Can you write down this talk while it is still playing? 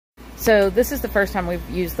So this is the first time we've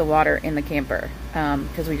used the water in the camper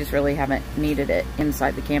because we just really haven't needed it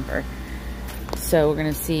inside the camper. So we're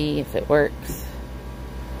gonna see if it works.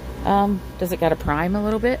 Does it gotta prime a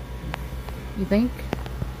little bit, you think?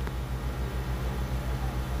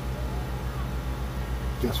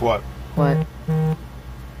 Guess what? What?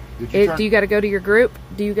 Do you gotta go to your group?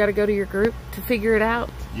 Do you gotta go to your group to figure it out?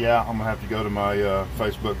 Yeah, I'm gonna have to go to my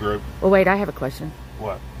Facebook group. Well, wait, I have a question.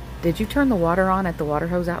 What? Did you turn the water on at the water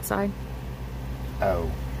hose outside?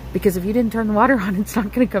 Oh. Because if you didn't turn the water on, it's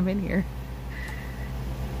not gonna come in here.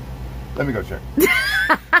 Let me go check.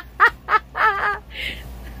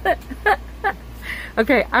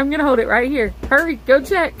 Okay, I'm gonna hold it right here. Hurry, go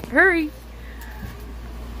check, hurry.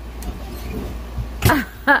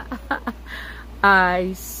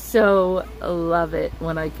 I so love it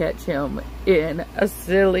when I catch him in a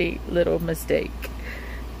silly little mistake.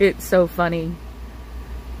 It's so funny.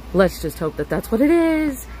 Let's just hope that that's what it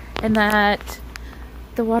is and that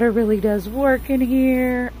the water really does work in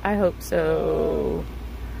here. I hope so.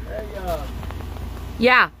 Hey,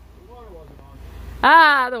 yeah. the water wasn't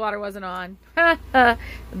on. The water wasn't on.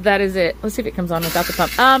 That is it. Let's see if it comes on without the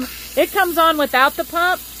pump. It comes on without the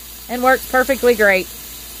pump and works perfectly great.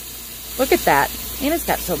 Look at that. And it's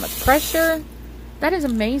got so much pressure. That is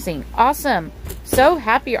amazing. Awesome. So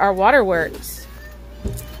happy our water works.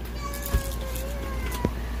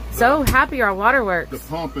 So happy our water works.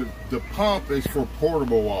 The pump is for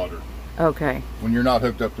portable water. Okay. When you're not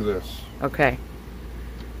hooked up to this. Okay.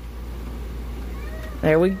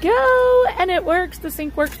 There we go. And it works. The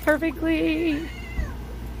sink works perfectly.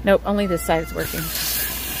 Nope, only this side is working.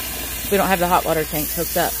 We don't have the hot water tank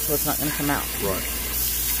hooked up, so it's not going to come out. Right.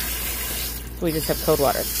 We just have cold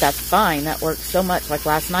water. That's fine. That works so much. Like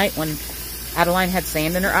last night when Adeline had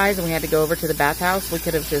sand in her eyes and we had to go over to the bathhouse, we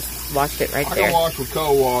could have just washed it right there. I can wash with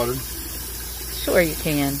cold water. Sure you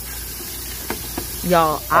can.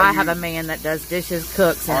 Y'all, I have a man that does dishes,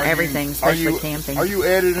 cooks, and everything, especially camping. Are you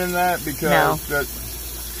editing that? Because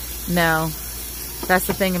No. That's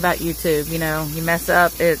the thing about YouTube. You know, you mess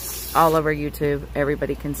up, it's all over YouTube.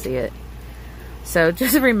 Everybody can see it. So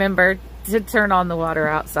just remember to turn on the water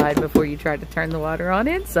outside before you try to turn the water on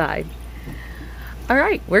inside. All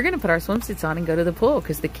right, we're going to put our swimsuits on and go to the pool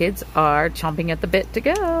because the kids are chomping at the bit to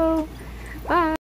go. Bye.